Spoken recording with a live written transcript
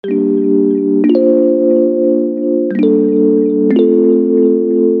week we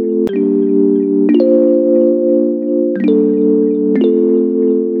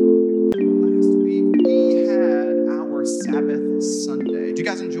had our Sabbath Sunday. Did you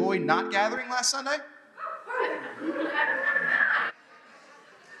guys enjoy not gathering last Sunday?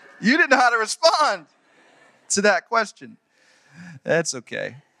 You didn't know how to respond to that question. That's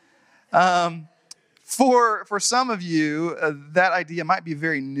okay. For some of you, that idea might be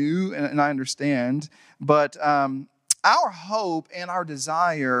very new, and I understand. But our hope and our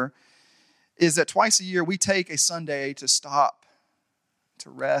desire is that twice a year we take a Sunday to stop, to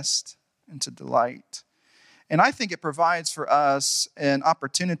rest, and to delight. And I think it provides for us an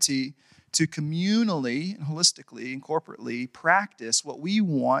opportunity to communally and holistically and corporately practice what we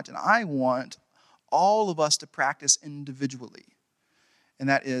want, and I want all of us to practice individually. And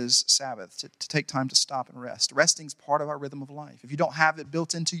that is Sabbath, to take time to stop and rest. Resting is part of our rhythm of life. If you don't have it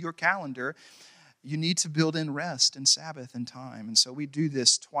built into your calendar, you need to build in rest and Sabbath and time. And so we do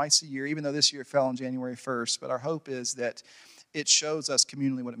this twice a year, even though this year it fell on January 1st. But our hope is that it shows us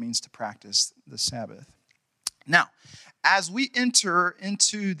communally what it means to practice the Sabbath. Now, as we enter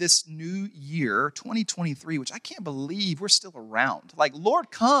into this new year, 2023, which I can't believe we're still around. Like,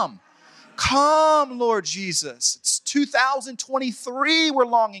 Lord, come. Come, Lord Jesus. It's 2023. We're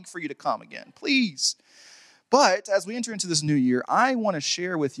longing for you to come again, please. But as we enter into this new year, I want to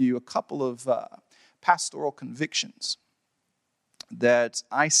share with you a couple of pastoral convictions that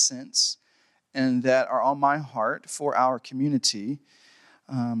I sense and that are on my heart for our community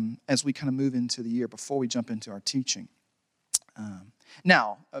as we kind of move into the year before we jump into our teaching.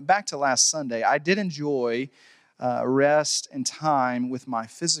 Now, back to last Sunday, I did enjoy rest and time with my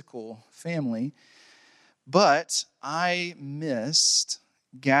physical family, but I missed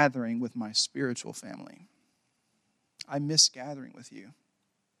gathering with my spiritual family. I miss gathering with you.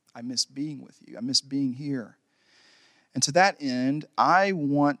 I miss being with you. I miss being here. And to that end, I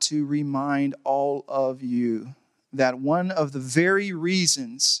want to remind all of you that one of the very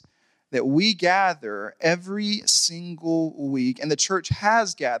reasons that we gather every single week, and the church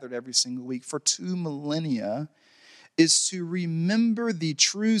has gathered every single week for 2 millennia, is to remember the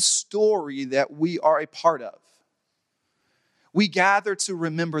true story that we are a part of. We gather to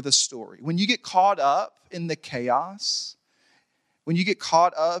remember the story. When you get caught up in the chaos, when you get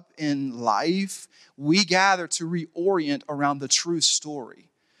caught up in life, we gather to reorient around the true story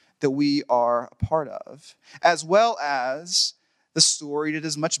that we are a part of, as well as the story that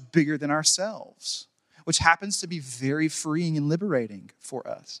is much bigger than ourselves, which happens to be very freeing and liberating for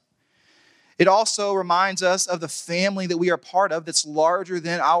us. It also reminds us of the family that we are part of that's larger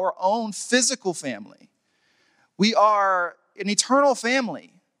than our own physical family. We are an eternal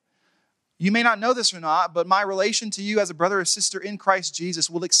family. You may not know this or not, but my relation to you as a brother or sister in Christ Jesus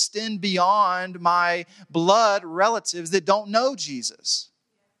will extend beyond my blood relatives that don't know Jesus.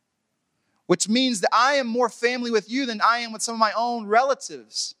 Which means that I am more family with you than I am with some of my own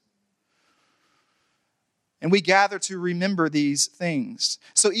relatives. And we gather to remember these things.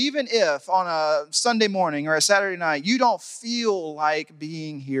 So even if on a Sunday morning or a Saturday night, you don't feel like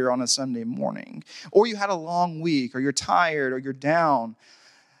being here on a Sunday morning, or you had a long week, or you're tired, or you're down,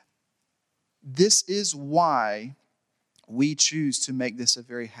 this is why we choose to make this a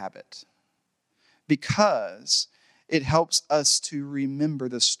very habit. Because it helps us to remember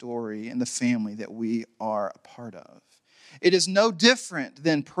the story and the family that we are a part of. It is no different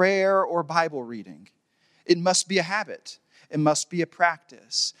than prayer or Bible reading. It must be a habit. It must be a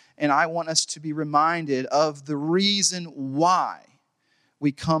practice. And I want us to be reminded of the reason why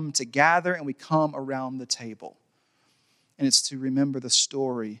we come to gather and we come around the table. And it's to remember the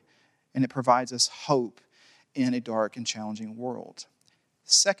story, and it provides us hope in a dark and challenging world.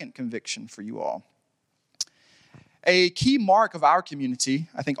 Second conviction for you all. A key mark of our community,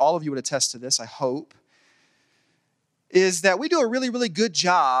 I think all of you would attest to this, I hope, is that we do a really, really good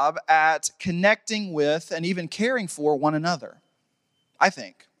job at connecting with and even caring for one another. I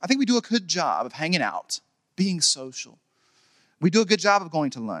think we do a good job of hanging out, being social. We do a good job of going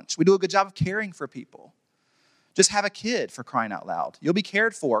to lunch. We do a good job of caring for people. Just have a kid, for crying out loud. You'll be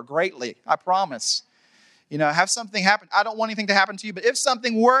cared for greatly, I promise. Have something happen. I don't want anything to happen to you, but if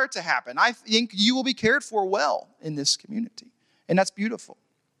something were to happen, I think you will be cared for well in this community. And that's beautiful.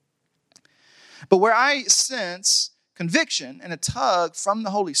 But where I sense conviction and a tug from the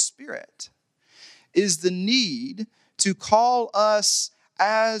Holy Spirit is the need to call us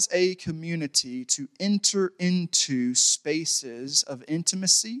as a community to enter into spaces of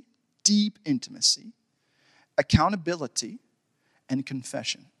intimacy, deep intimacy, accountability, and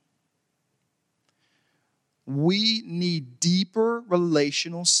confession. We need deeper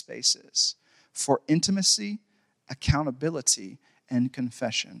relational spaces for intimacy, accountability, and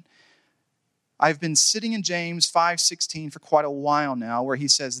confession. I've been sitting in James 5:16 for quite a while now, where he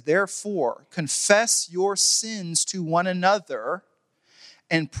says, therefore, confess your sins to one another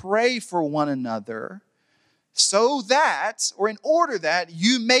and pray for one another so that, or in order that,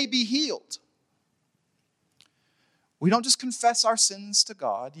 you may be healed. We don't just confess our sins to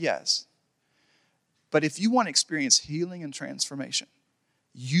God, yes. But if you want to experience healing and transformation,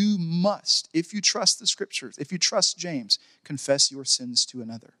 you must, if you trust the scriptures, if you trust James, confess your sins to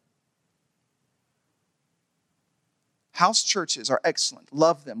another. House churches are excellent.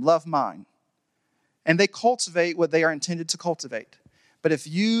 Love them. Love mine. And they cultivate what they are intended to cultivate. But if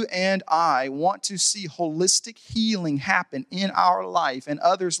you and I want to see holistic healing happen in our life and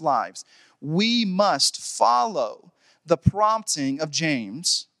others' lives, we must follow the prompting of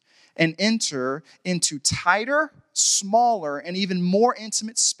James and enter into tighter, smaller, and even more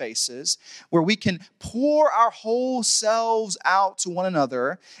intimate spaces where we can pour our whole selves out to one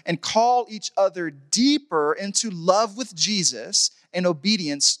another and call each other deeper into love with Jesus and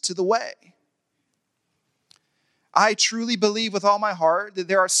obedience to the way. I truly believe with all my heart that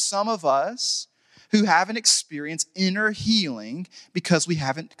there are some of us who haven't experienced inner healing because we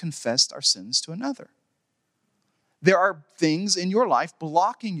haven't confessed our sins to another. There are things in your life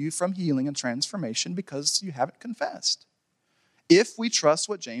blocking you from healing and transformation because you haven't confessed. If we trust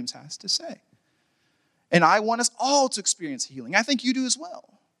what James has to say. And I want us all to experience healing. I think you do as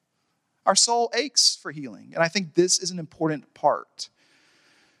well. Our soul aches for healing. And I think this is an important part.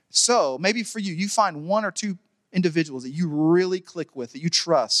 So maybe for you, you find one or two individuals that you really click with, that you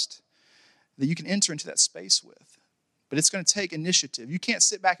trust, that you can enter into that space with. But it's going to take initiative. You can't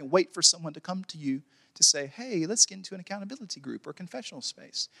sit back and wait for someone to come to you to say, hey, let's get into an accountability group or confessional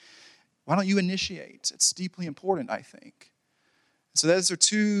space. Why don't you initiate? It's deeply important, I think. So those are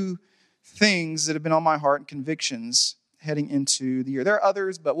two things that have been on my heart and convictions heading into the year. There are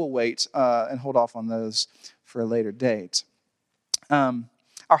others, but we'll wait and hold off on those for a later date.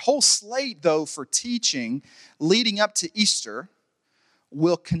 Our whole slate, though, for teaching leading up to Easter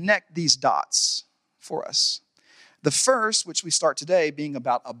will connect these dots for us. The first, which we start today, being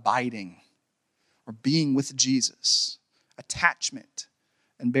about abiding or being with Jesus, attachment,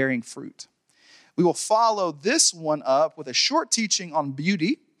 and bearing fruit. We will follow this one up with a short teaching on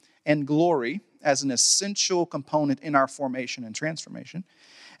beauty and glory as an essential component in our formation and transformation.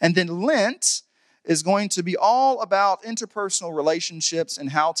 And then Lent is going to be all about interpersonal relationships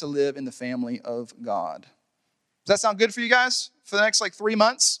and how to live in the family of God. Does that sound good for you guys for the next 3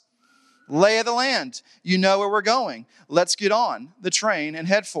 months? Lay of the land. You know where we're going. Let's get on the train and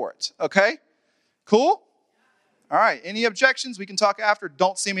head for it. Okay? Cool? All right. Any objections? We can talk after.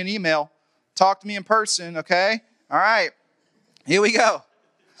 Don't send me an email. Talk to me in person, okay? All right. Here we go.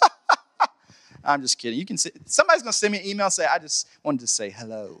 I'm just kidding. You can somebody's going to send me an email and say, I just wanted to say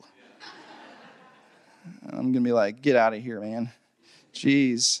hello. I'm going to be like, get out of here, man.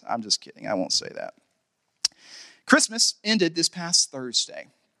 Jeez, I'm just kidding. I won't say that. Christmas ended this past Thursday,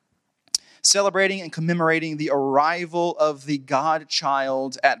 celebrating and commemorating the arrival of the God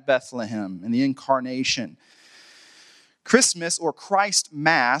child at Bethlehem and the incarnation. Christmas, or Christ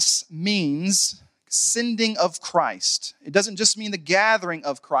Mass, means sending of Christ. It doesn't just mean the gathering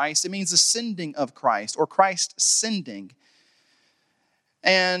of Christ. It means the sending of Christ, or Christ sending.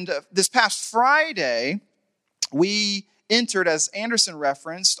 And this past Friday, we entered, as Anderson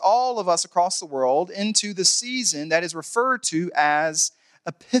referenced, all of us across the world into the season that is referred to as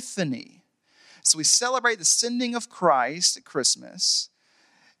Epiphany. So we celebrate the sending of Christ at Christmas.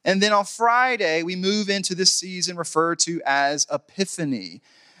 And then on Friday, we move into this season referred to as Epiphany.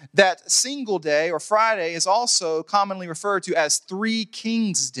 That single day, or Friday, is also commonly referred to as Three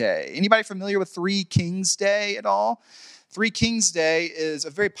Kings Day. Anybody familiar with Three Kings Day at all? Three Kings Day is a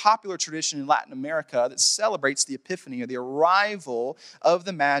very popular tradition in Latin America that celebrates the Epiphany, or the arrival of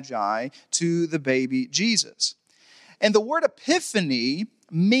the Magi to the baby Jesus. And the word Epiphany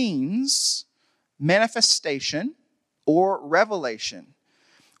means manifestation or revelation,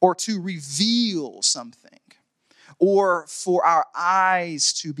 or to reveal something, or for our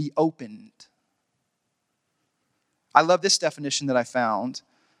eyes to be opened. I love this definition that I found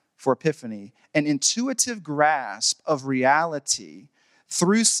for Epiphany: an intuitive grasp of reality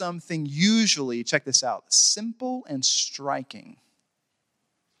through something usually, check this out, simple and striking.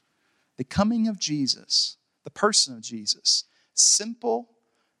 The coming of Jesus, the person of Jesus, simple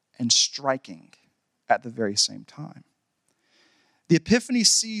and striking at the very same time. The Epiphany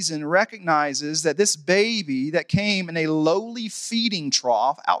season recognizes that this baby that came in a lowly feeding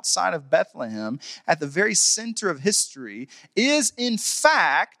trough outside of Bethlehem at the very center of history is in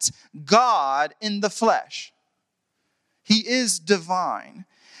fact God in the flesh. He is divine.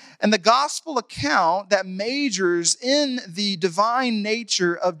 And the gospel account that majors in the divine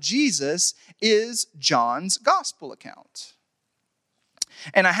nature of Jesus is John's gospel account.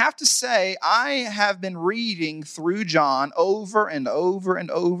 And I have to say, I have been reading through John over and over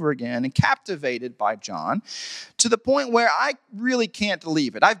and over again and captivated by John to the point where I really can't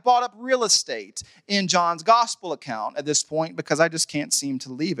leave it. I've bought up real estate in John's gospel account at this point because I just can't seem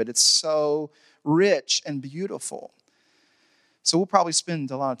to leave it. It's so rich and beautiful. So we'll probably spend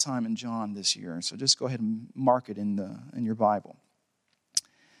a lot of time in John this year. So just go ahead and mark it in your Bible.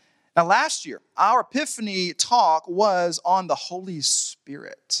 Now, last year, our Epiphany talk was on the Holy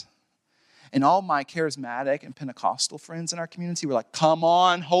Spirit. And all my charismatic and Pentecostal friends in our community were like, come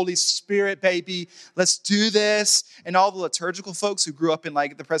on, Holy Spirit, baby, let's do this. And all the liturgical folks who grew up in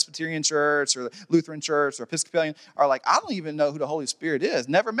like the Presbyterian church or the Lutheran church or Episcopalian are like, I don't even know who the Holy Spirit is.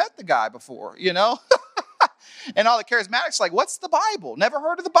 Never met the guy before, you know? And all the charismatics are like, what's the Bible? Never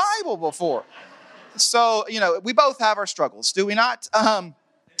heard of the Bible before. So, we both have our struggles, do we not?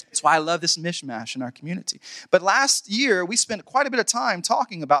 That's why I love this mishmash in our community. But last year, we spent quite a bit of time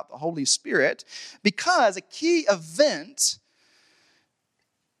talking about the Holy Spirit because a key event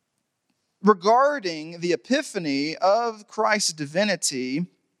regarding the epiphany of Christ's divinity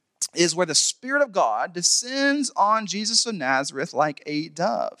is where the Spirit of God descends on Jesus of Nazareth like a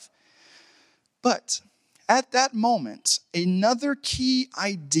dove. But at that moment, another key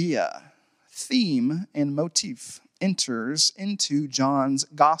idea, theme, and motif enters into John's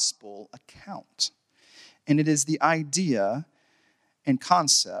gospel account. And it is the idea and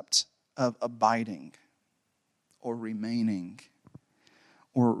concept of abiding or remaining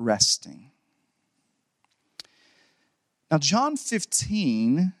or resting. Now, John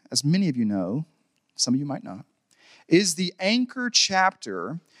 15, as many of you know, some of you might not, is the anchor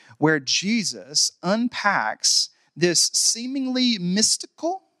chapter where Jesus unpacks this seemingly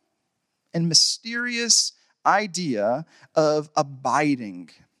mystical and mysterious idea of abiding,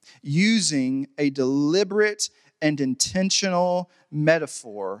 using a deliberate and intentional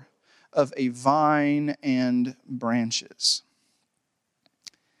metaphor of a vine and branches.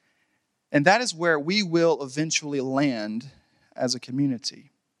 And that is where we will eventually land as a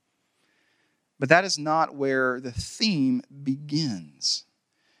community. But that is not where the theme begins.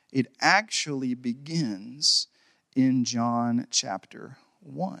 It actually begins in John chapter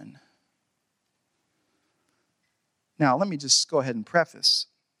 1. Now, let me just go ahead and preface.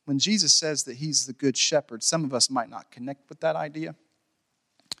 When Jesus says that he's the good shepherd, some of us might not connect with that idea,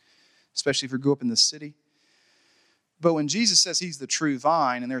 especially if you grew up in the city. But when Jesus says he's the true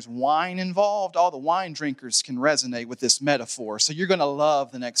vine and there's wine involved, all the wine drinkers can resonate with this metaphor. So you're going to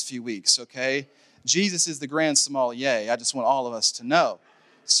love the next few weeks, okay? Jesus is the grand sommelier. I just want all of us to know.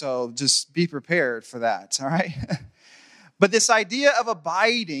 So just be prepared for that, all right? But this idea of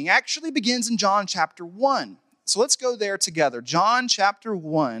abiding actually begins in John chapter 1. So let's go there together. John chapter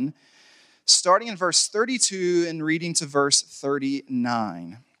 1, starting in verse 32 and reading to verse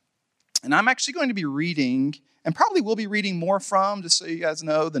 39. And I'm actually going to be reading, and probably will be reading more from, just so you guys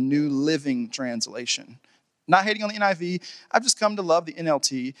know, the New Living Translation. Not hating on the NIV. I've just come to love the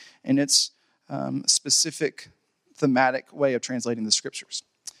NLT and its specific thematic way of translating the scriptures.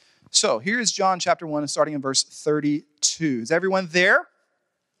 So here's John chapter 1, starting in verse 32. Is everyone there?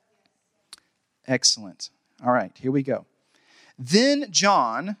 Excellent. All right, here we go. Then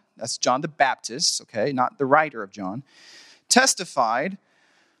John, that's John the Baptist, okay, not the writer of John, testified,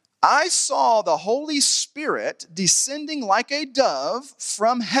 I saw the Holy Spirit descending like a dove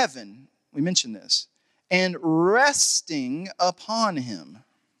from heaven. We mentioned this. And resting upon him.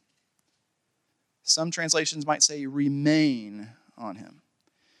 Some translations might say remain on him.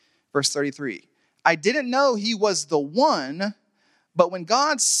 Verse 33. I didn't know he was the one, but when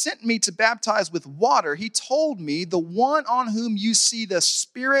God sent me to baptize with water, he told me, the one on whom you see the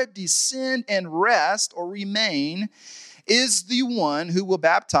Spirit descend and rest or remain is the one who will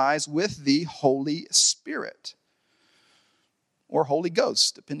baptize with the Holy Spirit or Holy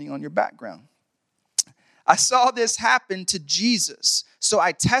Ghost, depending on your background. I saw this happen to Jesus, so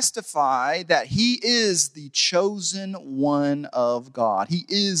I testify that he is the chosen one of God. He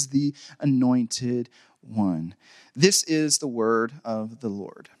is the anointed one. This is the word of the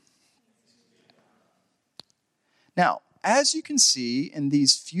Lord. Now, as you can see in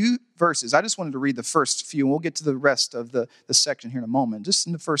these few verses, I just wanted to read the first few, and we'll get to the rest of the section here in a moment. Just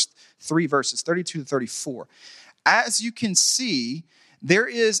in the first 3 verses, 32 to 34. as you can see, there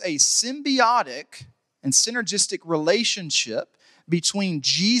is a symbiotic and synergistic relationship between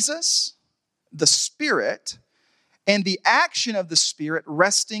Jesus, the Spirit, and the action of the Spirit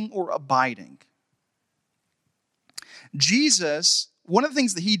resting or abiding. Jesus, one of the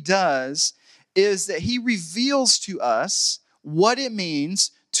things that he does is that he reveals to us what it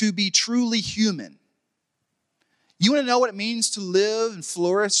means to be truly human. You want to know what it means to live and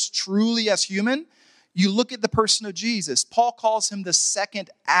flourish truly as human? You look at the person of Jesus. Paul calls him the second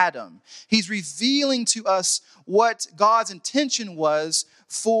Adam. He's revealing to us what God's intention was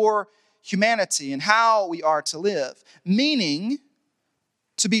for humanity and how we are to live. Meaning,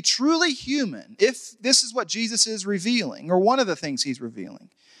 to be truly human, if this is what Jesus is revealing, or one of the things he's revealing,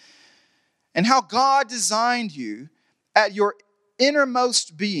 and how God designed you at your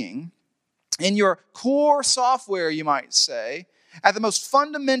innermost being, in your core software, you might say, at the most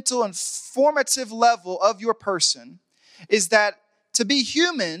fundamental and formative level of your person, is that to be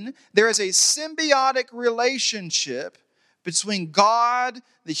human, there is a symbiotic relationship between God,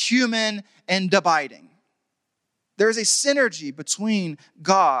 the human, and abiding. There is a synergy between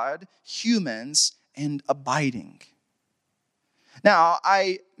God, humans, and abiding. Now,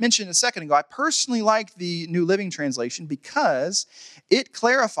 I mentioned a second ago, I personally like the New Living Translation because it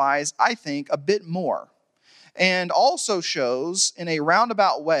clarifies, I think, a bit more, and also shows in a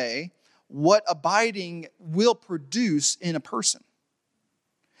roundabout way what abiding will produce in a person,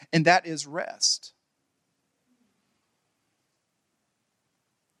 and that is rest.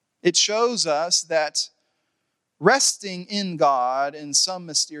 It shows us that resting in God in some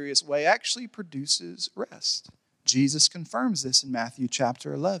mysterious way actually produces rest. Jesus confirms this in Matthew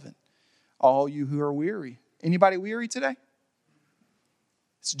chapter 11. All you who are weary. Anybody weary today?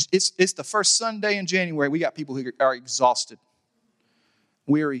 It's the first Sunday in January. We got people who are exhausted,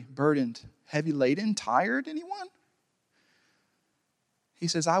 weary, burdened, heavy laden, tired. Anyone? He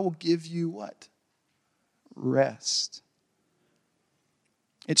says, I will give you what? Rest.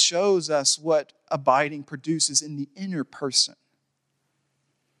 It shows us what abiding produces in the inner person.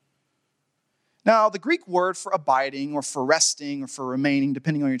 Now, the Greek word for abiding or for resting or for remaining,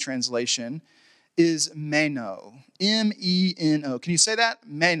 depending on your translation, is meno. M-E-N-O. Can you say that?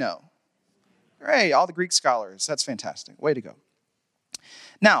 Meno. Great, all the Greek scholars. That's fantastic. Way to go.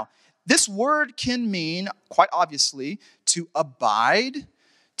 Now, this word can mean, quite obviously, to abide,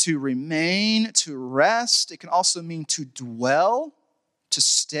 to remain, to rest. It can also mean to dwell, to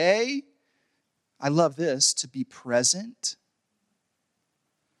stay. I love this, to be present.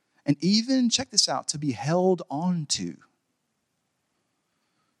 And even, check this out, to be held on to.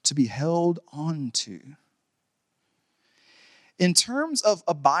 To be held on to. In terms of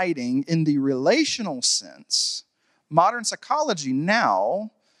abiding in the relational sense, modern psychology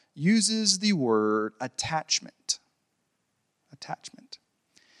now uses the word attachment. Attachment.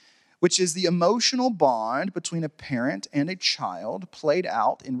 Which is the emotional bond between a parent and a child played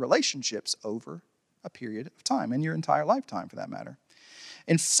out in relationships over a period of time, and your entire lifetime for that matter.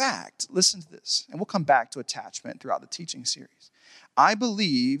 In fact, listen to this, and we'll come back to attachment throughout the teaching series. I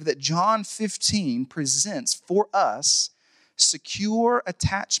believe that John 15 presents for us secure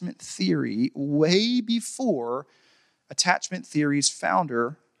attachment theory way before attachment theory's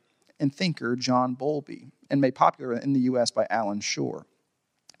founder and thinker, John Bowlby, and made popular in the U.S. by Alan Shore.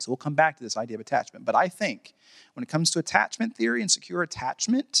 So we'll come back to this idea of attachment. But I think when it comes to attachment theory and secure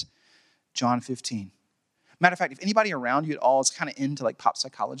attachment, John 15. Matter of fact, if anybody around you at all is kind of into like pop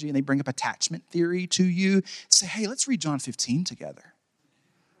psychology and they bring up attachment theory to you, say, hey, let's read John 15 together.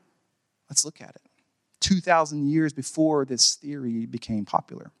 Let's look at it. 2,000 years before this theory became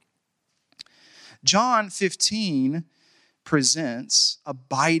popular. John 15 presents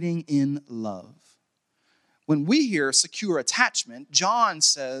abiding in love. When we hear secure attachment, John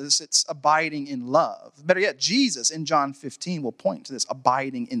says it's abiding in love. Better yet, Jesus in John 15 will point to this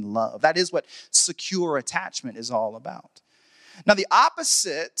abiding in love. That is what secure attachment is all about. Now, the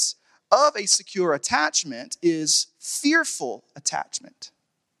opposite of a secure attachment is fearful attachment.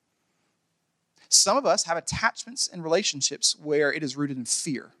 Some of us have attachments in relationships where it is rooted in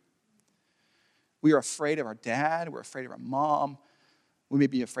fear. We are afraid of our dad. We're afraid of our mom. We may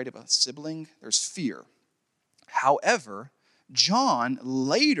be afraid of a sibling. There's fear. However, John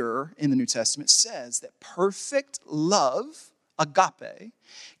later in the New Testament says that perfect love, agape,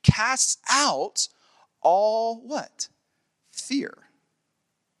 casts out all what? Fear.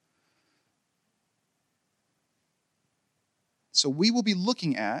 So we will be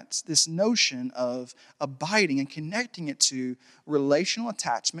looking at this notion of abiding and connecting it to relational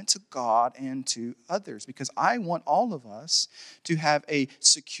attachment to God and to others, because I want all of us to have a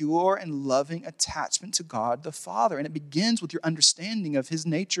secure and loving attachment to God the Father. And it begins with your understanding of his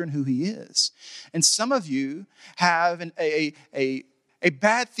nature and who he is. And some of you have a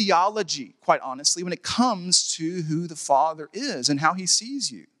bad theology, quite honestly, when it comes to who the Father is and how he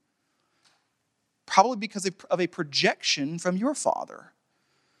sees you. Probably because of a projection from your father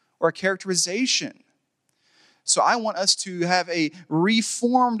or a characterization. So I want us to have a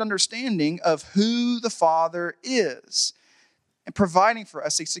reformed understanding of who the Father is and providing for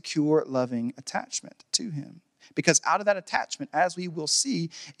us a secure, loving attachment to him. Because out of that attachment, as we will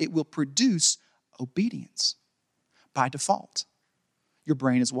see, it will produce obedience by default. Your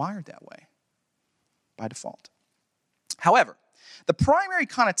brain is wired that way by default. However, the primary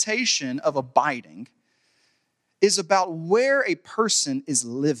connotation of abiding is about where a person is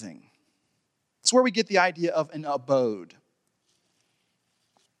living. It's where we get the idea of an abode.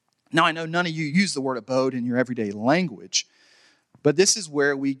 Now, I know none of you use the word abode in your everyday language, but this is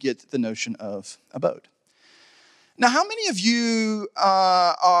where we get the notion of abode. Now, how many of you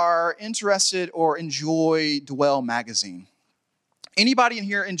are interested or enjoy Dwell magazine? Anybody in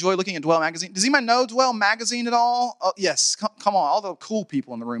here enjoy looking at Dwell magazine? Does anybody know Dwell magazine at all? Oh, yes, come on. All the cool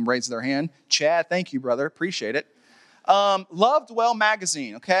people in the room raise their hand. Chad, thank you, brother. Appreciate it. Love Dwell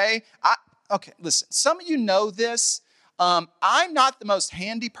magazine, okay? Okay, listen. Some of you know this. I'm not the most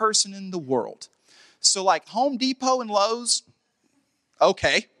handy person in the world. So like Home Depot and Lowe's,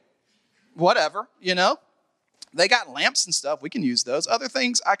 okay, whatever, you know? They got lamps and stuff. We can use those. Other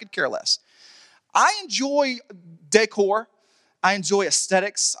things, I could care less. I enjoy decor. I enjoy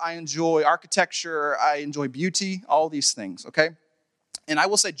aesthetics, I enjoy architecture, I enjoy beauty, all these things, okay? And I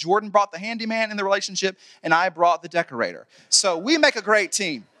will say Jordan brought the handyman in the relationship, and I brought the decorator. So we make a great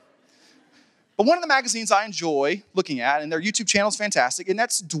team. But one of the magazines I enjoy looking at, and their YouTube channel is fantastic, and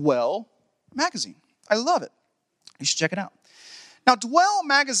that's Dwell magazine. I love it. You should check it out. Now, Dwell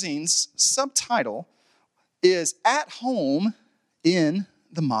magazine's subtitle is At Home in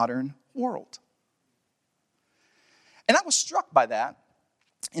the Modern World. And I was struck by that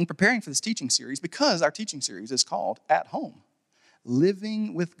in preparing for this teaching series because our teaching series is called At Home,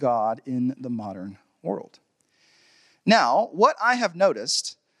 Living with God in the Modern World. Now, what I have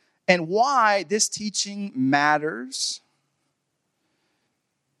noticed and why this teaching matters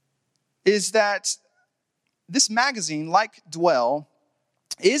is that this magazine, like Dwell,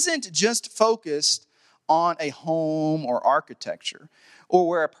 isn't just focused on a home or architecture or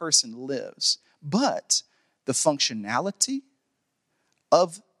where a person lives, but the functionality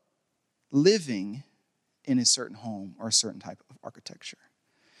of living in a certain home or a certain type of architecture.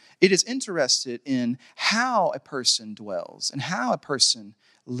 It is interested in how a person dwells and how a person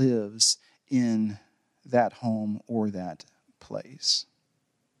lives in that home or that place.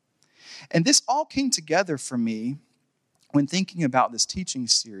 And this all came together for me when thinking about this teaching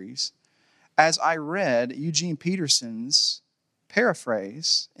series as I read Eugene Peterson's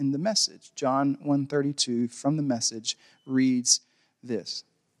paraphrase in the Message. John 1:32 from the Message reads this: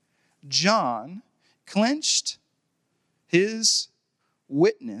 John clenched his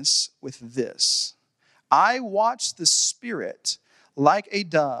witness with this: I watched the Spirit like a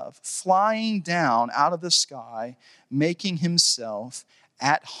dove flying down out of the sky, making himself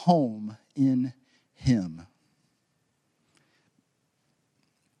at home in him.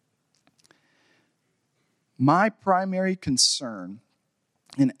 My primary concern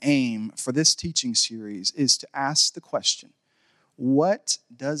and aim for this teaching series is to ask the question, what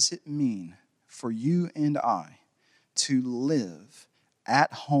does it mean for you and I to live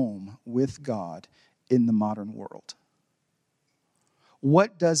at home with God in the modern world?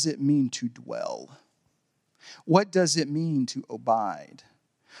 What does it mean to dwell? What does it mean to abide?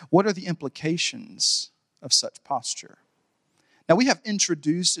 What are the implications of such posture? Now, we have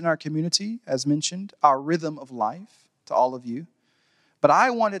introduced in our community, as mentioned, our rhythm of life to all of you. But I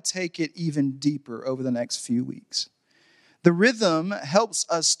want to take it even deeper over the next few weeks. The rhythm helps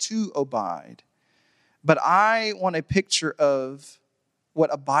us to abide. But I want a picture of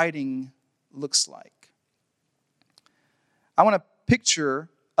what abiding looks like. I want a picture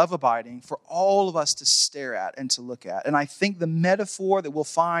of abiding for all of us to stare at and to look at. And I think the metaphor that we'll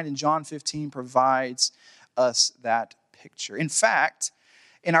find in John 15 provides us that picture. In fact,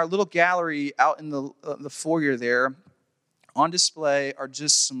 in our little gallery out in the foyer there, on display are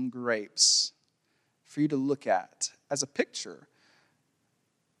just some grapes for you to look at as a picture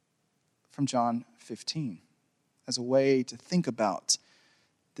from John 15, as a way to think about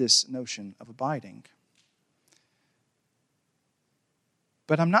this notion of abiding.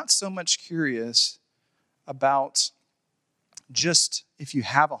 But I'm not so much curious about just if you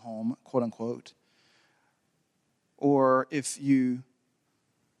have a home, quote unquote, or if you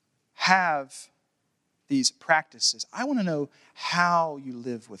have these practices. I want to know how you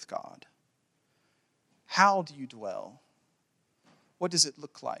live with God. How do you dwell? What does it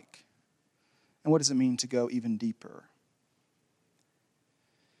look like? And what does it mean to go even deeper?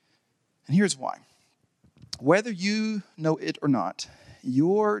 And here's why. Whether you know it or not,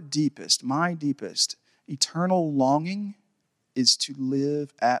 your deepest, my deepest, eternal longing is to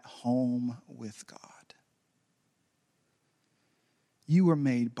live at home with God. You were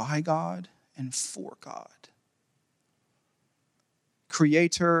made by God and for God.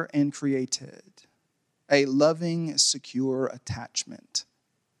 Creator and created. A loving, secure attachment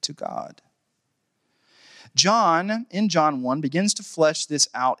to God. John, in John 1, begins to flesh this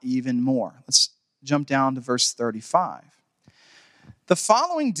out even more. Let's jump down to verse 35. The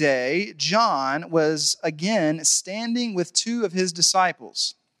following day, John was again standing with two of his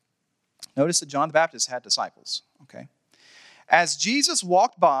disciples. Notice that John the Baptist had disciples, okay? As Jesus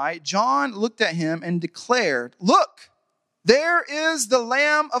walked by, John looked at him and declared, "Look, there is the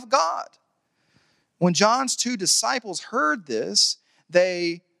Lamb of God." When John's two disciples heard this,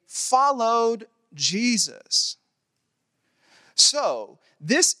 they followed Jesus. So,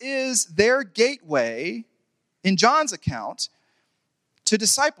 this is their gateway, in John's account, to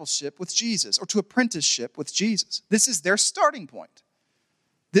discipleship with Jesus, or to apprenticeship with Jesus. This is their starting point.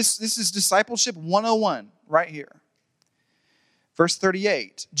 This is discipleship 101 right here. Verse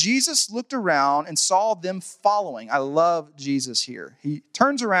 38, Jesus looked around and saw them following. I love Jesus here. He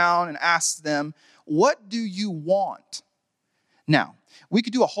turns around and asks them, "What do you want?" Now, we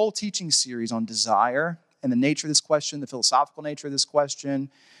could do a whole teaching series on desire and the nature of this question, the philosophical nature of this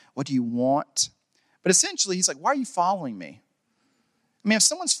question. What do you want? But essentially, he's like, why are you following me? I mean, if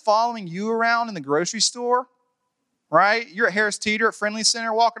someone's following you around in the grocery store, right? You're at Harris Teeter, at Friendly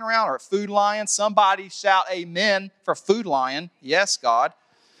Center walking around, or at Food Lion. Somebody shout amen for Food Lion. Yes, God.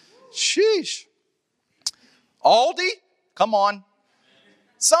 Sheesh. Aldi? Come on.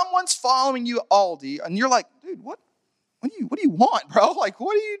 Someone's following you at Aldi, and you're like, dude, what do you want, bro? Like,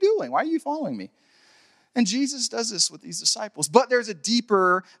 what are you doing? Why are you following me? And Jesus does this with these disciples. But there's a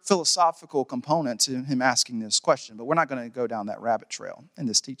deeper philosophical component to him asking this question. But we're not going to go down that rabbit trail in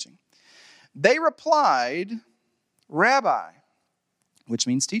this teaching. They replied, "Rabbi," which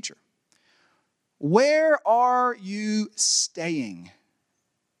means teacher, "where are you staying?"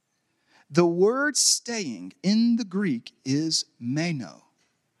 The word staying in the Greek is meno.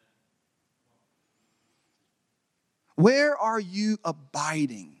 Where are you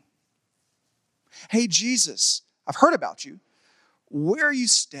abiding? Hey, Jesus, I've heard about you. Where are you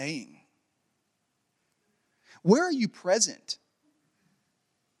staying? Where are you present?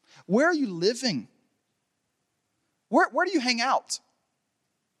 Where are you living? Where do you hang out?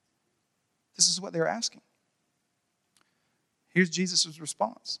 This is what they're asking. Here's Jesus'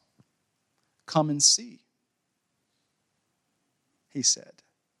 response. "Come and see," he said.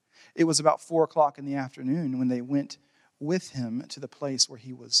 It was about 4:00 in the afternoon when they went with him to the place where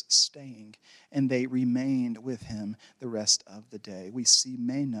he was staying, and they remained with him the rest of the day. We see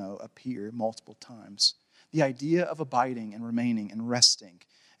meno appear multiple times. The idea of abiding and remaining and resting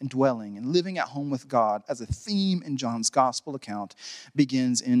and dwelling and living at home with God as a theme in John's gospel account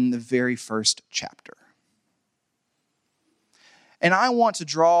begins in the very first chapter. And I want to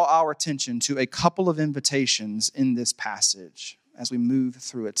draw our attention to a couple of invitations in this passage as we move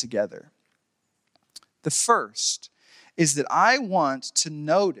through it together. The first is that I want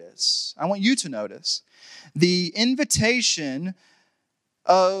you to notice the invitation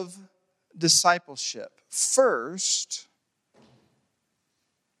of discipleship. First,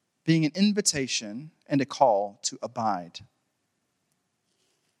 being an invitation and a call to abide.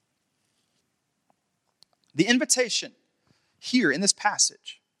 The invitation here in this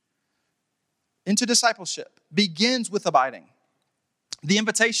passage into discipleship begins with abiding. The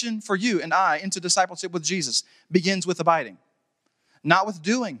invitation for you and I into discipleship with Jesus begins with abiding. Not with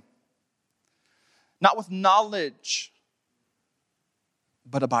doing. Not with knowledge.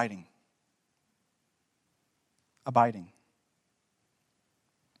 But abiding. Abiding.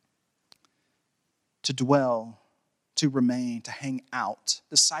 To dwell, to remain, to hang out.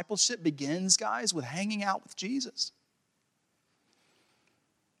 Discipleship begins, guys, with hanging out with Jesus.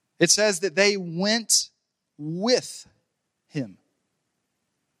 It says that they went with him.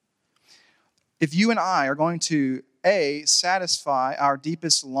 If you and I are going to, satisfy our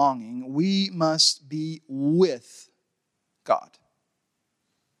deepest longing, we must be with God.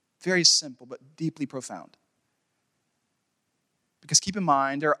 Very simple, but deeply profound. Because keep in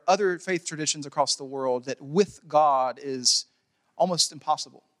mind, there are other faith traditions across the world that with God is almost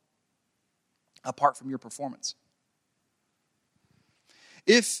impossible apart from your performance.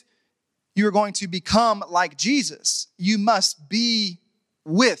 If you're going to become like Jesus, you must be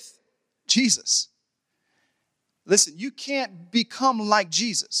with Jesus. Listen, you can't become like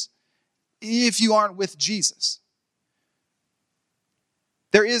Jesus if you aren't with Jesus.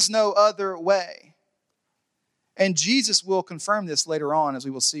 There is no other way. And Jesus will confirm this later on, as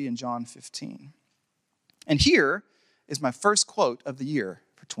we will see in John 15. And here is my first quote of the year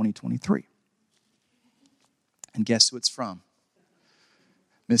for 2023. And guess who it's from?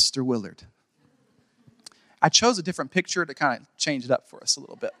 Mr. Willard. I chose a different picture to kind of change it up for us a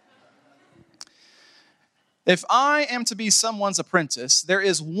little bit. If I am to be someone's apprentice, there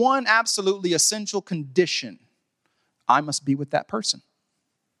is one absolutely essential condition. I must be with that person.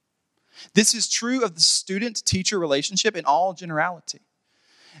 This is true of the student-teacher relationship in all generality.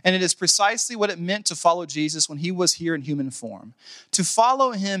 And it is precisely what it meant to follow Jesus when he was here in human form. To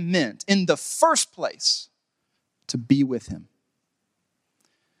follow him meant, in the first place, to be with him.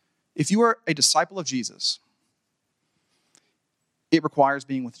 If you are a disciple of Jesus, it requires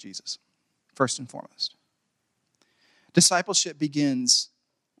being with Jesus, first and foremost. Discipleship begins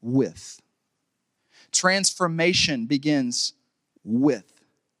with. Transformation begins with.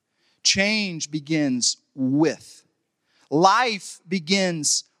 Change begins with. Life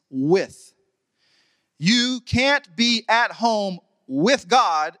begins with. You can't be at home with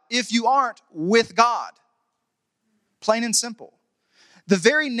God if you aren't with God. Plain and simple. The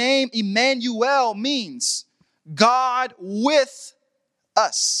very name Emmanuel means God with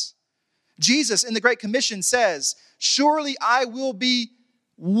us. Jesus in the Great Commission says, "Surely I will be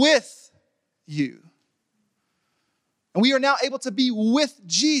with you." And we are now able to be with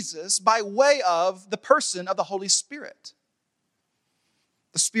Jesus by way of the person of the Holy Spirit,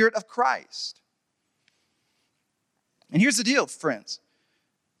 the Spirit of Christ. And here's the deal, friends.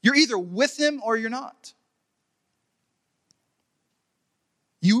 You're either with him or you're not.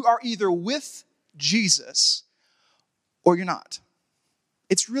 You are either with Jesus or you're not.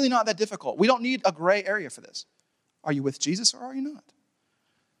 It's really not that difficult. We don't need a gray area for this. Are you with Jesus or are you not?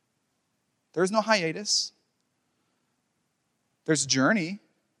 There's no hiatus. There's a journey,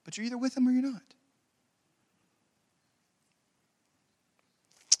 but you're either with him or you're not.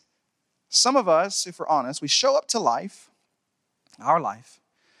 Some of us, if we're honest, we show up to life, our life,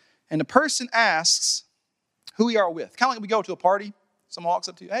 and the person asks who we are with. Kind of like we go to a party. Someone walks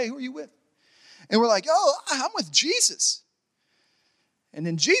up to you, "Hey, who are you with?" And we're like, "Oh, I'm with Jesus." And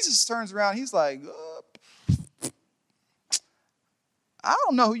then Jesus turns around, he's like, "I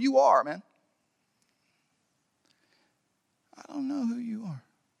don't know who you are, man. I don't know who you are."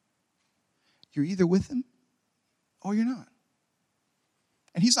 You're either with him or you're not.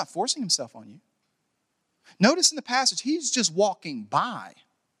 And he's not forcing himself on you. Notice in the passage, he's just walking by.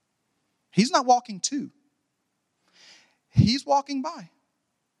 He's not walking to. He's walking by.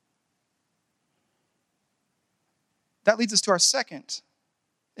 That leads us to our second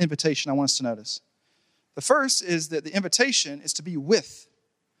invitation I want us to notice. The first is that the invitation is to be with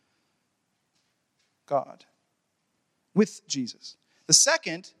God, with Jesus. The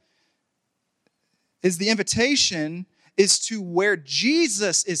second is the invitation is to where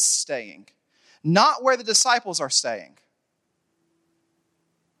Jesus is staying, not where the disciples are staying.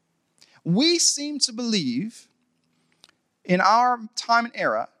 We seem to believe in our time and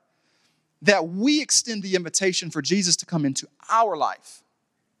era that we extend the invitation for Jesus to come into our life.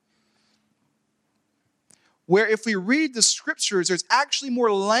 Where if we read the scriptures, there's actually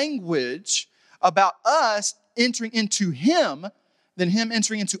more language about us entering into him than him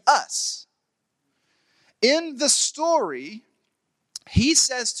entering into us. In the story, he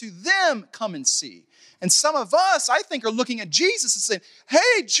says to them, "Come and see." And some of us, I think, are looking at Jesus and saying,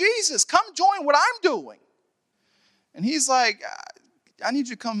 "Hey, Jesus, come join what I'm doing." And he's like, "I need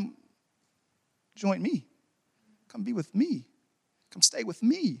you to come join me. Come be with me. Come stay with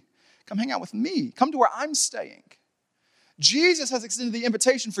me. Come hang out with me. Come to where I'm staying." Jesus has extended the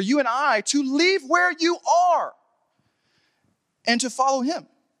invitation for you and I to leave where you are and to follow him,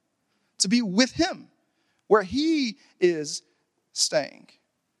 to be with him where he is staying.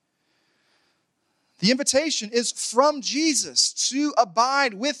 The invitation is from Jesus to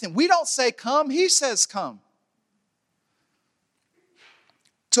abide with him. We don't say come, he says come.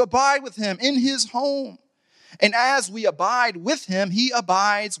 To abide with him in his home. And as we abide with him, he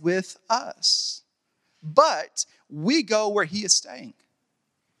abides with us. But we go where he is staying.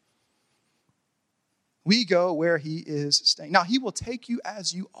 We go where he is staying. Now, he will take you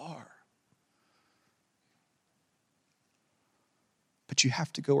as you are. but you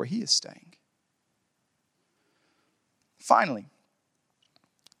have to go where he is staying. Finally,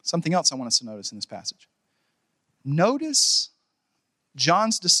 something else I want us to notice in this passage. Notice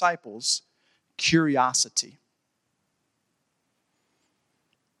John's disciples' curiosity.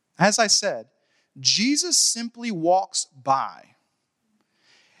 As I said, Jesus simply walks by.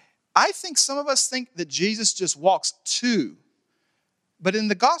 I think some of us think that Jesus just walks to. But in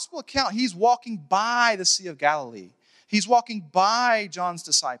the gospel account, he's walking by the Sea of Galilee. He's walking by John's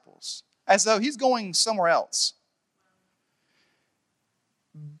disciples, as though he's going somewhere else.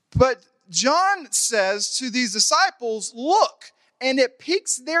 But John says to these disciples, look, and it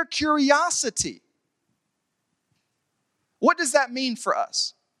piques their curiosity. What does that mean for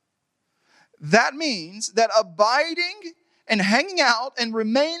us? That means that abiding and hanging out and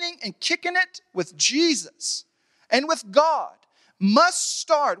remaining and kicking it with Jesus and with God must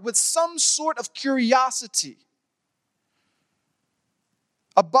start with some sort of curiosity.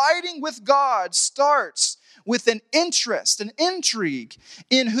 Abiding with God starts with an interest, an intrigue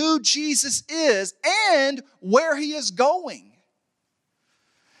in who Jesus is and where he is going.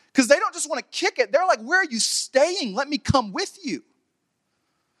 Because they don't just want to kick it. They're like, where are you staying? Let me come with you.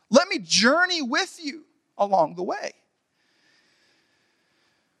 Let me journey with you along the way.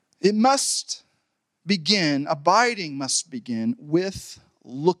 It must begin, abiding must begin with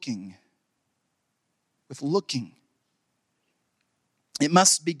looking. With looking. It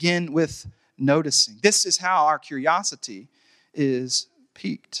must begin with noticing. This is how our curiosity is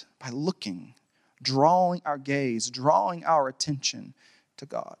piqued, by looking, drawing our gaze, drawing our attention to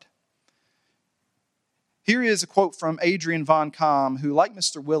God. Here is a quote from Adrian Von Kamm, who, like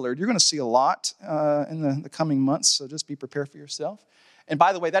Mr. Willard, you're going to see a lot in the coming months, so just be prepared for yourself. And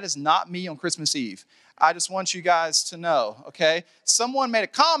by the way, that is not me on Christmas Eve. I just want you guys to know, okay? Someone made a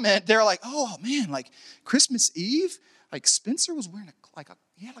comment. They're like, oh, man, like Christmas Eve, like Spencer was wearing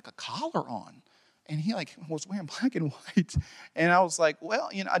he had a collar on. And he was wearing black and white. And I was like, well,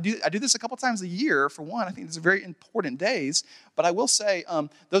 I do this a couple times a year. For one, I think these are very important days. But I will say,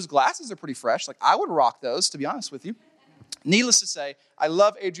 those glasses are pretty fresh. Like, I would rock those, to be honest with you. Needless to say, I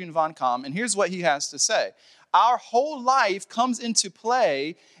love Adrian Von Kamm. And here's what he has to say. Our whole life comes into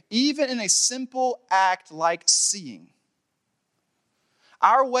play even in a simple act like seeing.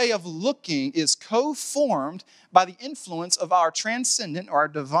 Our way of looking is co-formed by the influence of our transcendent or our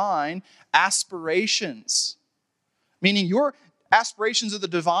divine aspirations. Meaning your aspirations of the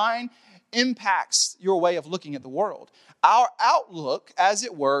divine impacts your way of looking at the world. Our outlook, as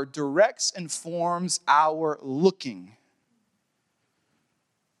it were, directs and forms our looking.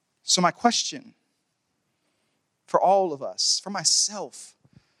 So my question for all of us, for myself,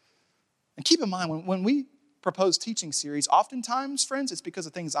 and keep in mind when we propose teaching series, oftentimes, friends, it's because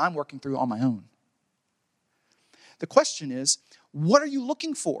of things I'm working through on my own. The question is, what are you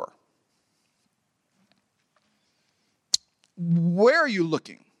looking for? Where are you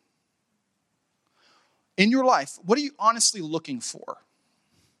looking? In your life, what are you honestly looking for?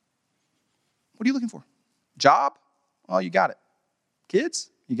 What are you looking for? Job? Oh, you got it. Kids?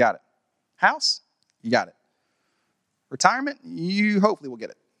 You got it. House? You got it. Retirement? You hopefully will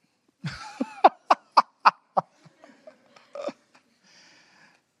get it.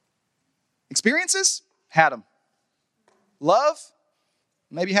 Experiences? Had them. Love?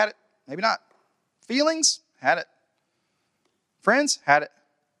 Maybe had it, maybe not. Feelings? Had it. Friends? Had it.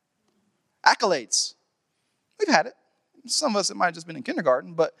 Accolades? We've had it. Some of us, it might have just been in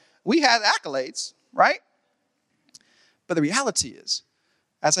kindergarten, but we had accolades, right? But the reality is,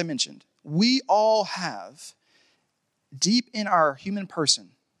 as I mentioned, we all have deep in our human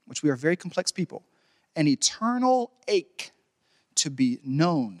person, which we are very complex people, an eternal ache to be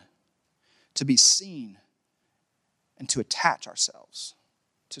known, to be seen, and to attach ourselves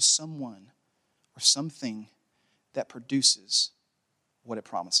to someone or something that produces what it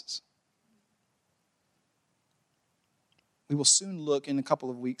promises. We will soon look in a couple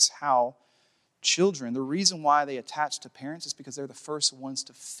of weeks how children, the reason why they attach to parents is because they're the first ones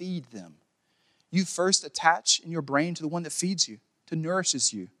to feed them. You first attach in your brain to the one that feeds you, to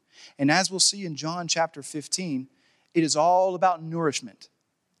nourishes you. And as we'll see in John chapter 15, it is all about nourishment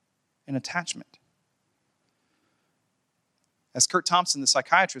and attachment. As Kurt Thompson, the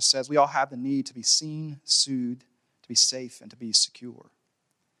psychiatrist, says, we all have the need to be seen, soothed, to be safe, and to be secure.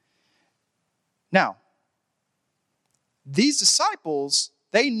 Now, these disciples,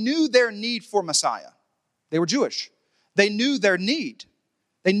 they knew their need for Messiah. They were Jewish. They knew their need.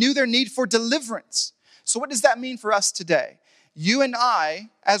 They knew their need for deliverance. So what does that mean for us today? You and I,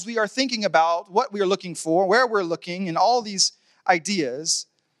 as we are thinking about what we are looking for, where we're looking, and all these ideas,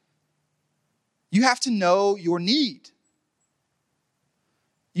 you have to know your need.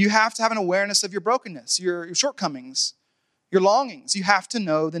 You have to have an awareness of your brokenness, your shortcomings, your longings. You have to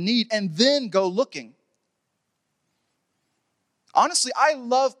know the need and then go looking. Honestly, I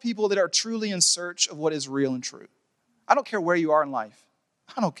love people that are truly in search of what is real and true. I don't care where you are in life.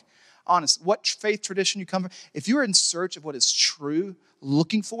 Honest, what faith tradition you come from. If you're in search of what is true,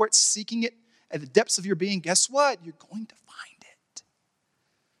 looking for it, seeking it at the depths of your being, guess what? You're going to find it.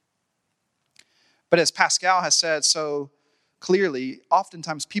 But as Pascal has said so clearly,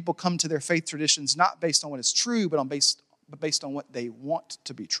 oftentimes people come to their faith traditions not based on what is true, but based on what they want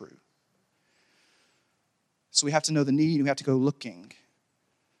to be true. So we have to know the need, we have to go looking.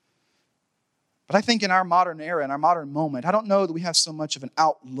 But I think in our modern era, in our modern moment, I don't know that we have so much of an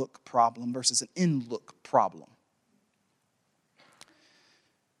outlook problem versus an in-look problem.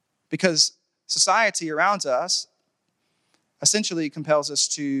 Because society around us essentially compels us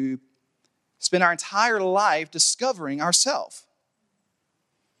to spend our entire life discovering ourselves.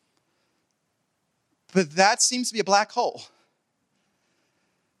 But that seems to be a black hole.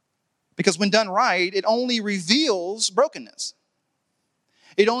 Because when done right, it only reveals brokenness.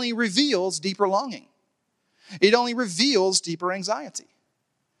 It only reveals deeper longing. It only reveals deeper anxiety.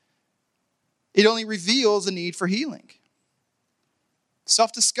 It only reveals a need for healing.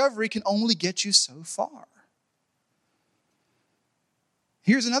 Self-discovery can only get you so far.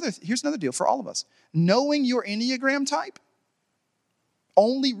 Here's another deal for all of us. Knowing your Enneagram type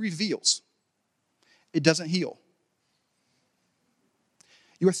only reveals. It doesn't heal.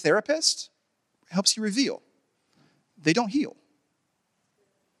 Your therapist helps you reveal. They don't heal.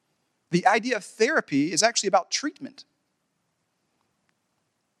 The idea of therapy is actually about treatment.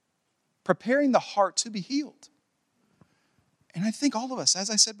 Preparing the heart to be healed. And I think all of us, as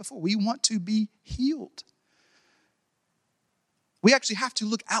I said before, we want to be healed. We actually have to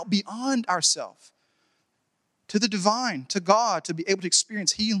look out beyond ourselves to the divine, to God, to be able to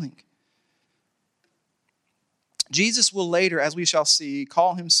experience healing. Jesus will later, as we shall see,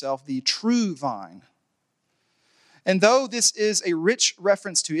 call himself the true vine. And though this is a rich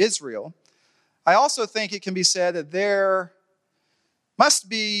reference to Israel, I also think it can be said that there must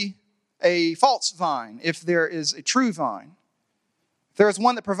be a false vine if there is a true vine. If there is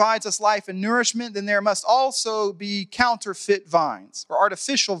one that provides us life and nourishment, then there must also be counterfeit vines or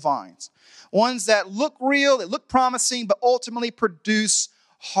artificial vines. Ones that look real, that look promising, but ultimately produce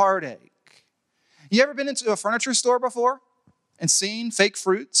heartache. You ever been into a furniture store before and seen fake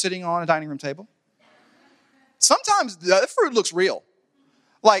fruit sitting on a dining room table? Sometimes the fruit looks real.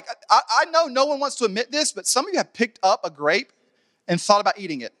 Like, I know no one wants to admit this, but some of you have picked up a grape and thought about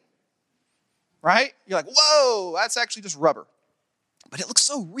eating it. Right? You're like, whoa, that's actually just rubber. But it looks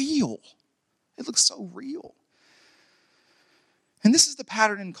so real. It looks so real. And this is the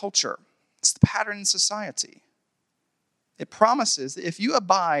pattern in culture. It's the pattern in society. It promises that if you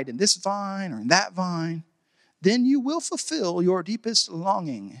abide in this vine or in that vine, then you will fulfill your deepest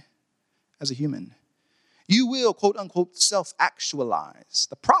longing as a human. You will, quote unquote, self-actualize.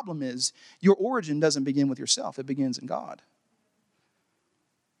 The problem is your origin doesn't begin with yourself. It begins in God.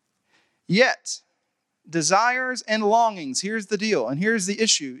 Yet, desires and longings, here's the deal, and here's the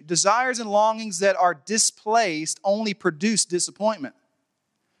issue. Desires and longings that are displaced only produce disappointment.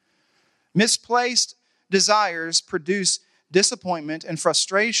 Misplaced desires produce disappointment and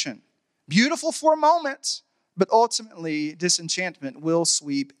frustration. Beautiful for a moment, but ultimately disenchantment will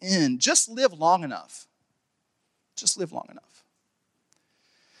sweep in. Just live long enough. Just live long enough.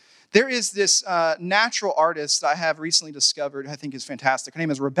 There is this natural artist that I have recently discovered, I think is fantastic. Her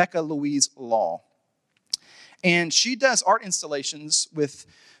name is Rebecca Louise Law. And she does art installations with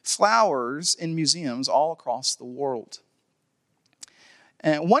flowers in museums all across the world.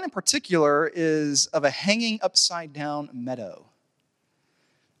 And one in particular is of a hanging upside down meadow.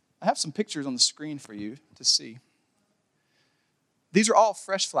 I have some pictures on the screen for you to see. These are all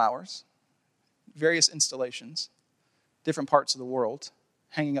fresh flowers, various installations, different parts of the world,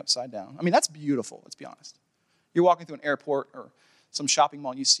 hanging upside down. I mean, that's beautiful, let's be honest. You're walking through an airport or some shopping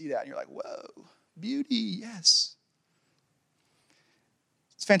mall and you see that and you're like, whoa, beauty, yes.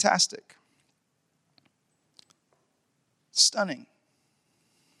 It's fantastic. Stunning.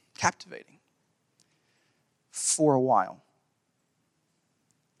 Captivating. For a while.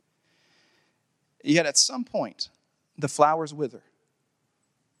 Yet at some point, the flowers wither.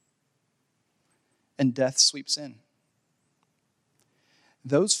 And death sweeps in.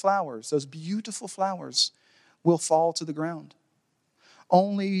 Those flowers, those beautiful flowers, will fall to the ground,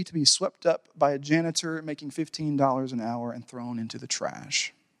 only to be swept up by a janitor making $15 an hour and thrown into the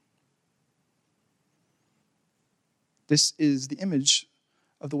trash. This is the image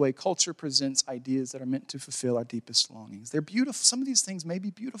of the way culture presents ideas that are meant to fulfill our deepest longings. They're beautiful. Some of these things may be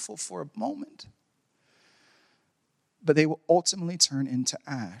beautiful for a moment, but they will ultimately turn into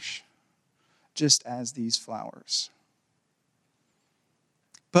ash, just as these flowers.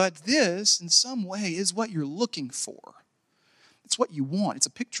 But this, in some way, is what you're looking for. It's what you want. It's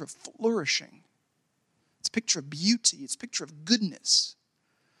a picture of flourishing. It's a picture of beauty. It's a picture of goodness.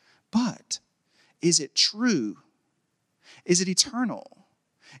 But is it true? Is it eternal?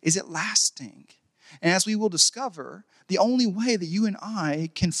 Is it lasting? And as we will discover, the only way that you and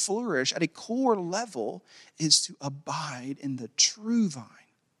I can flourish at a core level is to abide in the true vine.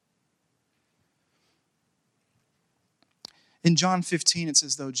 In John 15, it's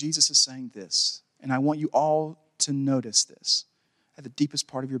as though Jesus is saying this, and I want you all to notice this at the deepest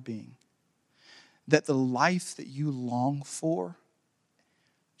part of your being, that the life that you long for,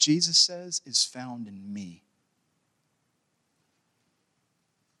 Jesus says, is found in me.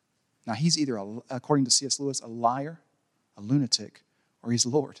 Now, he's either, according to C.S. Lewis, a liar, a lunatic, or he's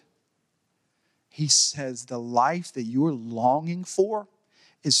Lord. He says the life that you're longing for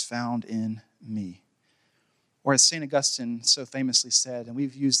is found in me. Or as St. Augustine so famously said, and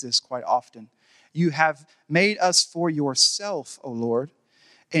we've used this quite often, you have made us for yourself, O Lord,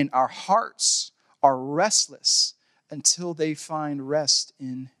 and our hearts are restless until they find rest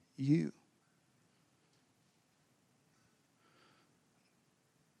in you.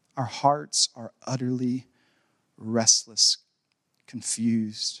 Our hearts are utterly restless,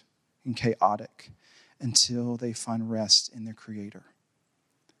 confused, and chaotic until they find rest in their Creator.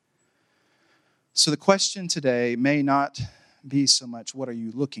 So the question today may not be so much, what are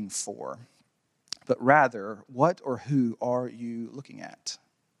you looking for? But rather, what or who are you looking at?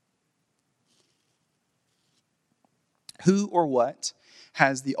 Who or what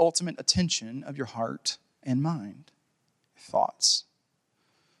has the ultimate attention of your heart and mind, thoughts,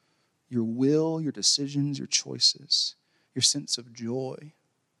 your will, your decisions, your choices, your sense of joy,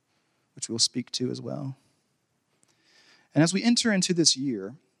 which we'll speak to as well. And as we enter into this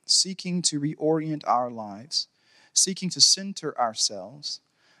year, seeking to reorient our lives, seeking to center ourselves,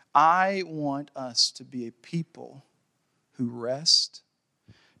 I want us to be a people who rest,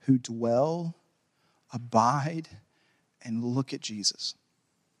 who dwell, abide, and look at Jesus.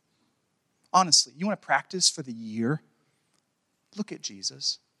 Honestly, you want to practice for the year? Look at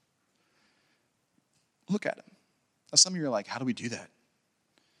Jesus. Look at him. Now, some of you are like, how do we do that?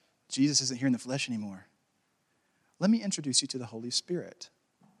 Jesus isn't here in the flesh anymore. Let me introduce you to the Holy Spirit.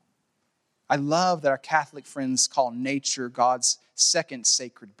 I love that our Catholic friends call nature God's second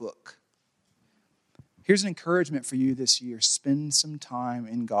sacred book. Here's an encouragement for you this year. Spend some time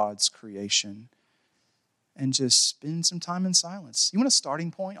in God's creation and just spend some time in silence. You want a starting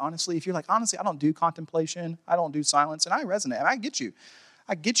point, honestly? If you're like, honestly, I don't do contemplation, I don't do silence, and I resonate. I get you.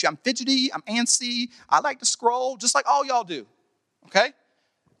 I'm fidgety, I'm antsy, I like to scroll, just like all y'all do, okay?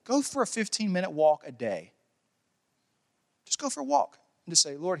 Go for a 15-minute walk a day. Just go for a walk and just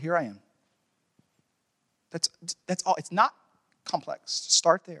say, Lord, here I am. That's all. It's not complex. Just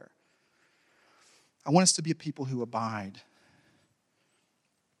start there. I want us to be a people who abide.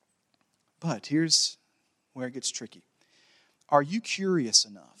 But here's where it gets tricky. Are you curious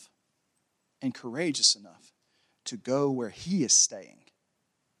enough and courageous enough to go where he is staying?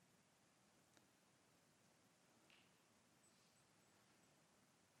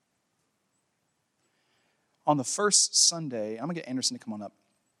 On the first Sunday, I'm going to get Anderson to come on up.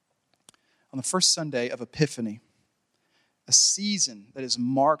 On the first Sunday of Epiphany, a season that is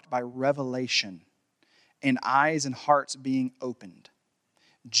marked by revelation and eyes and hearts being opened,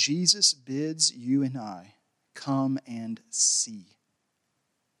 Jesus bids you and I come and see.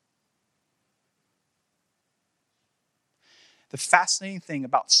 The fascinating thing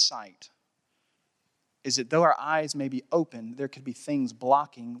about sight is that though our eyes may be open, there could be things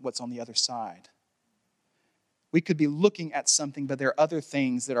blocking what's on the other side. We could be looking at something, but there are other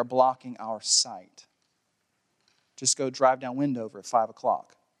things that are blocking our sight. Just go drive down Wendover at 5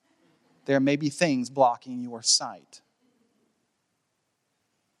 o'clock. There may be things blocking your sight.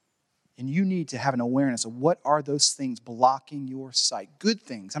 And you need to have an awareness of what are those things blocking your sight. Good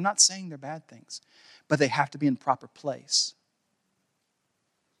things. I'm not saying they're bad things, but they have to be in proper place.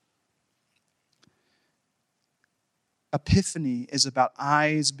 Epiphany is about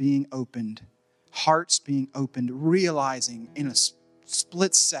eyes being opened, hearts being opened, realizing in a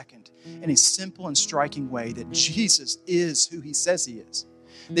split second, in a simple and striking way, that Jesus is who he says he is.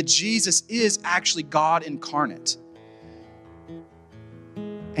 That Jesus is actually God incarnate.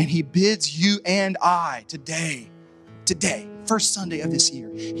 And he bids you and I today, first Sunday of this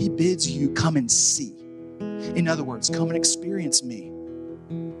year, he bids you come and see. In other words, come and experience me.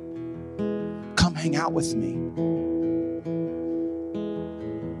 hang out with me.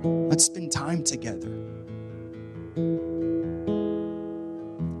 Let's spend time together.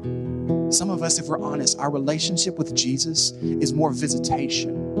 Some of us, if we're honest, our relationship with Jesus is more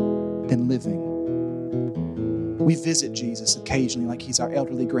visitation than living. We visit Jesus occasionally like he's our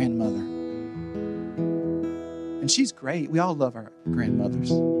elderly grandmother. And she's great. We all love our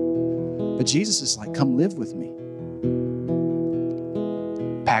grandmothers. But Jesus is like, come live with me.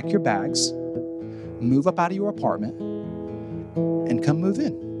 Pack your bags, move up out of your apartment, and come move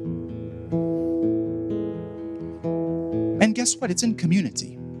in. And guess what? It's in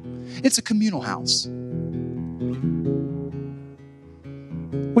community. It's a communal house.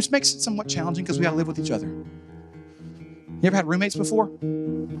 Which makes it somewhat challenging because we got to live with each other. You ever had roommates before?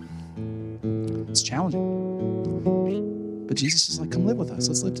 It's challenging. But Jesus is like, come live with us.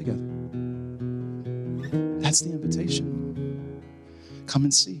 Let's live together. That's the invitation. Come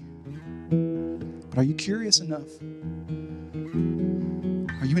and see. But are you curious enough?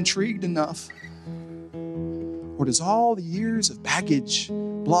 Are you intrigued enough? Or does all the years of baggage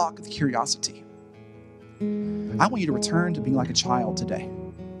block the curiosity? I want you to return to being like a child today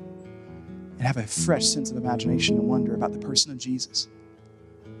and have a fresh sense of imagination and wonder about the person of Jesus.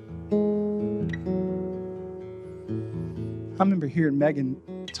 I remember hearing Megan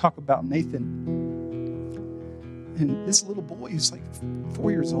talk about Nathan. And this little boy, he's like 4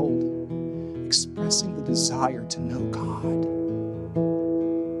 years old, expressing the desire to know God.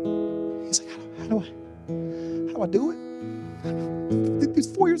 He's like, how do I do it? He's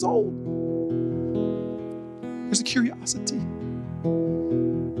 4 years old. There's a curiosity.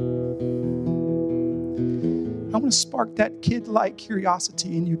 I want to spark that kid-like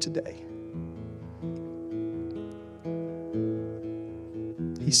curiosity in you today.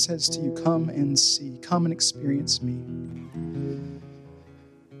 He says to you, come and see, come and experience me.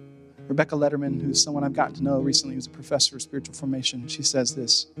 Rebecca Letterman, who's someone I've gotten to know recently, who's a professor of spiritual formation, she says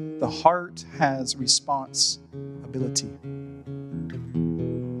this: the heart has responsibility.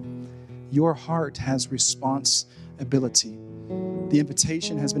 Your heart has responsibility. The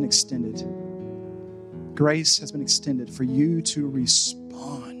invitation has been extended. Grace has been extended for you to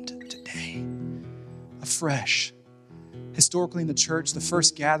respond today afresh. Historically in the church, the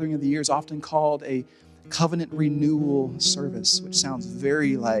first gathering of the year is often called a covenant renewal service, which sounds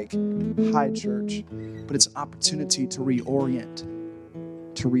very like high church, but it's an opportunity to reorient,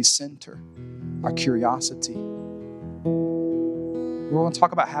 to recenter our curiosity. We're going to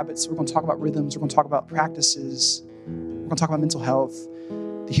talk about habits. We're going to talk about rhythms. We're going to talk about practices. We're going to talk about mental health,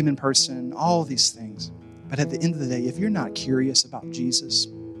 the human person, all these things. But at the end of the day, if you're not curious about Jesus,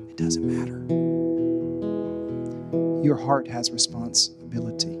 it doesn't matter. Your heart has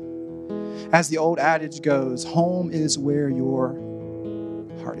responsibility. As the old adage goes, home is where your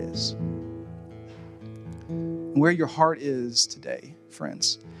heart is. And where your heart is today,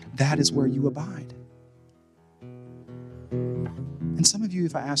 friends, that is where you abide. And some of you,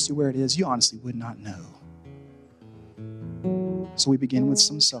 if I asked you where it is, you honestly would not know. So we begin with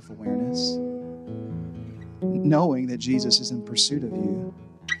some self-awareness, knowing that Jesus is in pursuit of you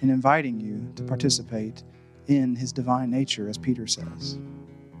and inviting you to participate in his divine nature, as Peter says.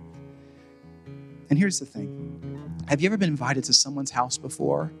 And here's the thing. Have you ever been invited to someone's house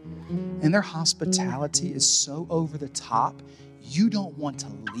before and their hospitality is so over the top, you don't want to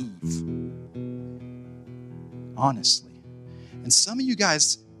leave? Honestly. And some of you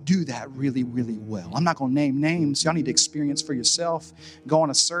guys do that really, really well. I'm not going to name names. Y'all need to experience for yourself. Go on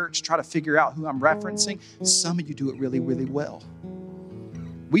a search, try to figure out who I'm referencing. Some of you do it really, really well.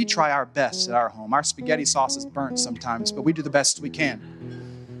 We try our best at our home. Our spaghetti sauce is burnt sometimes, but we do the best we can.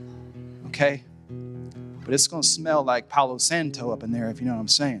 Okay? But it's going to smell like Palo Santo up in there, if you know what I'm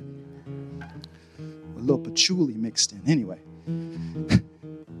saying. A little patchouli mixed in. Anyway.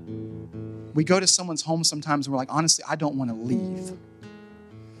 We go to someone's home sometimes and we're like, honestly, I don't want to leave.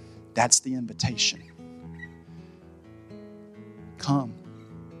 That's the invitation. Come.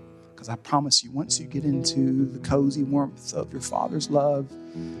 Because I promise you, once you get into the cozy warmth of your Father's love,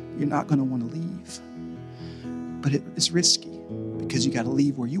 you're not going to want to leave. But it's risky because you got to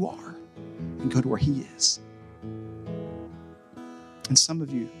leave where you are and go to where he is. And some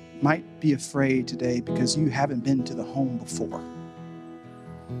of you might be afraid today because you haven't been to the home before.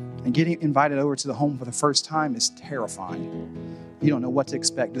 And getting invited over to the home for the first time is terrifying. You don't know what to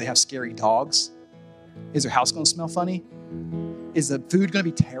expect. Do they have scary dogs? Is their house going to smell funny? Is the food going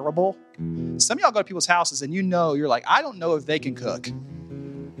to be terrible? Some of y'all go to people's houses and you're like, I don't know if they can cook.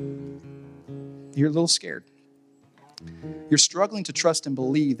 You're a little scared. You're struggling to trust and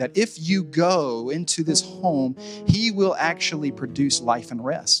believe that if you go into this home, he will actually produce life and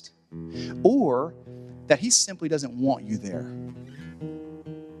rest. or that he simply doesn't want you there.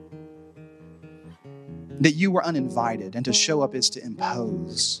 That you were uninvited, and to show up is to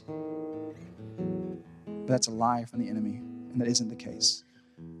impose. But that's a lie from the enemy, and that isn't the case.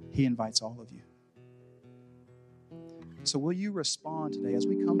 He invites all of you. So will you respond today as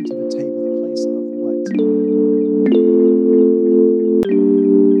we come to the table, the place of what